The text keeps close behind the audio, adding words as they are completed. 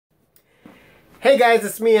Hey guys,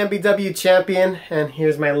 it's me, MBW Champion, and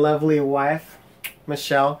here's my lovely wife,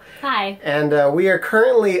 Michelle. Hi. And we are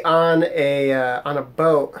currently on a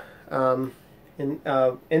boat in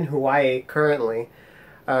Hawaii currently.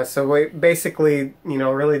 So we basically,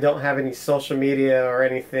 really don't have any social media or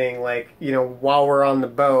anything while we're on the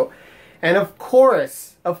boat. And of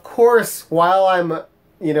course, while I'm,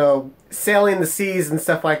 sailing the seas and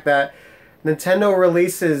stuff like that, Nintendo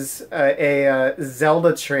releases a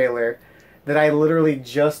Zelda trailer that I literally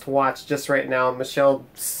just watched just right now. Michelle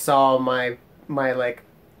saw my Pretty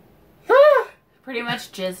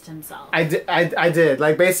much jizzed himself. I did.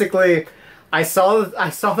 Like, basically, I saw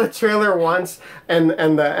the trailer once, and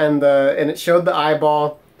it showed the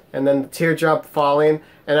eyeball and then the teardrop falling,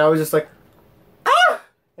 and I was just like, ah!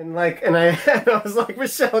 And I was like,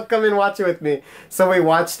 Michelle, come and watch it with me. So we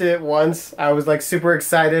watched it once. I was like super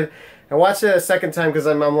excited. I watched it a second time because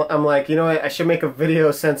I'm like, you know what, I should make a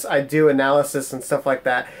video since I do analysis and stuff like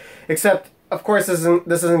that. Except, of course, this isn't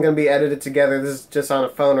going to be edited together. This is just on a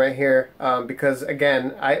phone right here because,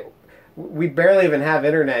 again, we barely even have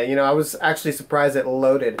internet. I was actually surprised it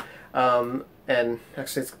loaded. And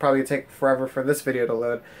actually, it's probably going to take forever for this video to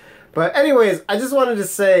load. But anyways, I just wanted to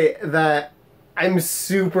say that I'm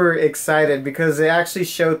super excited because they actually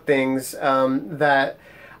showed things that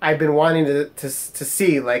I've been wanting to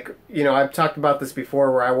see. Like, I've talked about this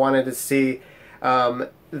before where I wanted to see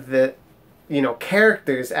the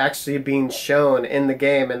characters actually being shown in the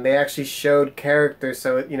game, and they actually showed characters,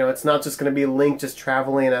 so it's not just going to be Link just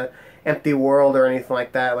traveling an empty world or anything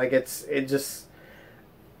like that. Like, it just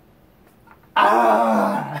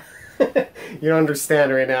you don't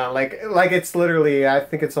understand right now. Like it's literally, I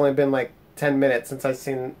think it's only been like 10 minutes since I've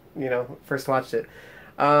seen, first watched it.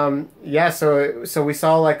 Yeah, so we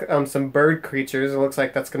saw like some bird creatures. It looks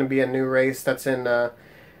like that's going to be a new race that's in the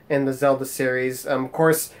Zelda series. Of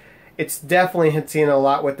course, it's definitely hinting a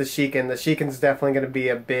lot with the Sheikah. The Sheikah's definitely going to be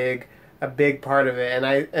a big part of it.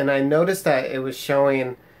 And I noticed that it was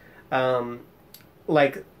showing it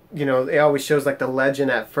always shows like the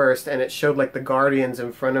legend at first, and it showed like the guardians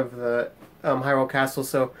in front of the Hyrule Castle.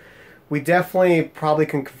 So we definitely probably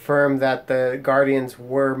can confirm that the guardians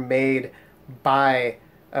were made by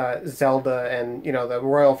Zelda and the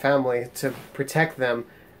royal family to protect them,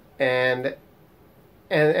 and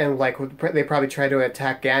like they probably tried to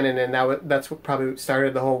attack Ganon, and that's what probably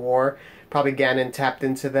started the whole war. Probably Ganon tapped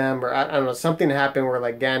into them, or I don't know, something happened where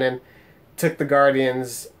like Ganon took the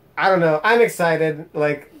guardians. I don't know. I'm excited,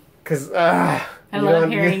 because I love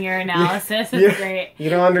hearing your analysis. It's great. You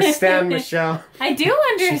don't understand, Michelle. I do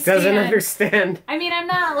understand. She doesn't understand. I mean, I'm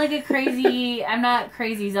not like I'm not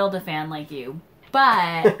crazy Zelda fan like you.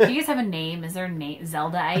 But do you guys have a name? Is there a name?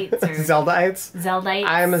 Zeldaites or Zeldaites? Zeldaites.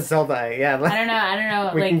 I'm a Zeldite. Yeah. I don't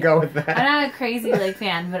know. We can go with that. I'm not a crazy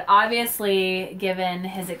fan, but obviously, given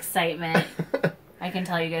his excitement, I can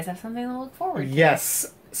tell you guys have something to look forward to.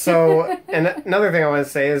 Yes. So, and another thing I want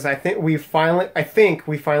to say is I think we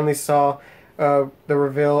finally saw the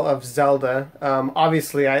reveal of Zelda.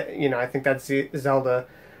 Obviously, I think that's Zelda.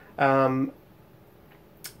 It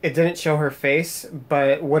didn't show her face,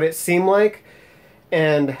 but what it seemed like,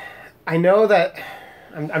 and I know that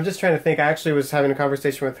I'm just trying to think. I actually was having a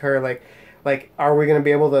conversation with her, like, are we going to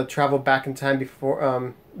be able to travel back in time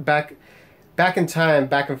before back in time,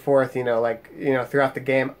 back and forth, throughout the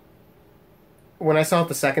game? When I saw it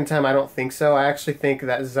the second time, I don't think so. I actually think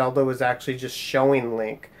that Zelda was actually just showing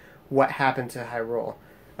Link what happened to Hyrule.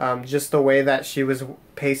 Just the way that she was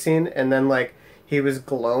pacing, and then he was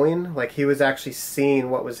glowing, like he was actually seeing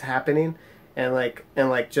what was happening, and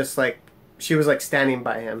she was standing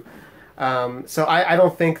by him. So I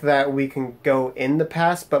don't think that we can go in the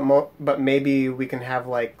past, but maybe we can have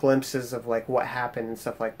glimpses of what happened and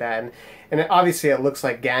stuff like that. And obviously it looks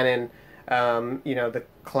like Ganon, the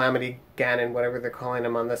Calamity Ganon, whatever they're calling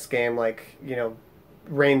him on this game,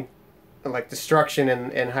 rain, destruction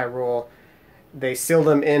in Hyrule. They sealed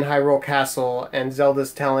him in Hyrule Castle, and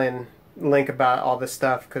Zelda's telling Link about all this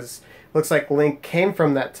stuff, because it looks like Link came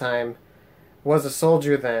from that time, was a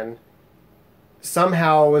soldier then,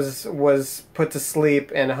 somehow was put to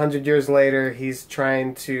sleep, and 100 years later he's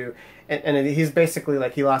trying to, and he's basically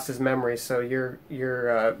he lost his memory. So you're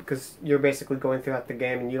because you're basically going throughout the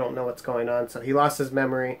game and you don't know what's going on. So he lost his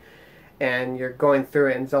memory, and you're going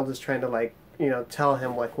through it, and Zelda's trying to tell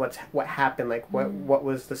him what happened, what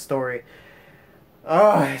was the story.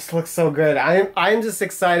 Oh, this looks so good. I'm just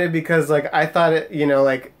excited because I thought it, there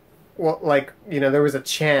was a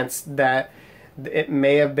chance that it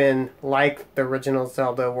may have been like the original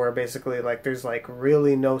Zelda, where basically there's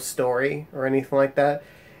really no story or anything like that.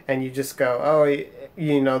 and you just go, oh,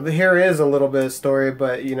 you know, here is a little bit of story,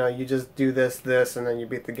 but you know, you just do this, and then you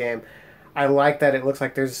beat the game. I like that it looks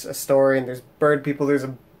like there's a story and there's bird people. There's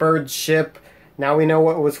a bird ship. Now we know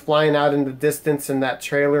what was flying out in the distance in that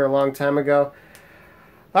trailer a long time ago.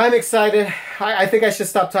 I'm excited. I think I should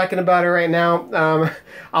stop talking about it right now.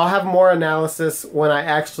 I'll have more analysis when I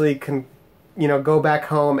actually can, you know, go back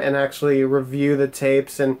home and actually review the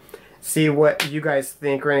tapes and see what you guys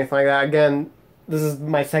think or anything like that. Again, this is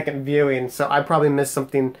my second viewing, so I probably missed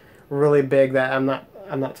something really big that I'm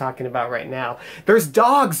not talking about right now. There's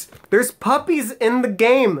dogs. There's puppies in the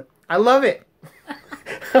game. I love it.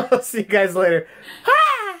 I'll see you guys later.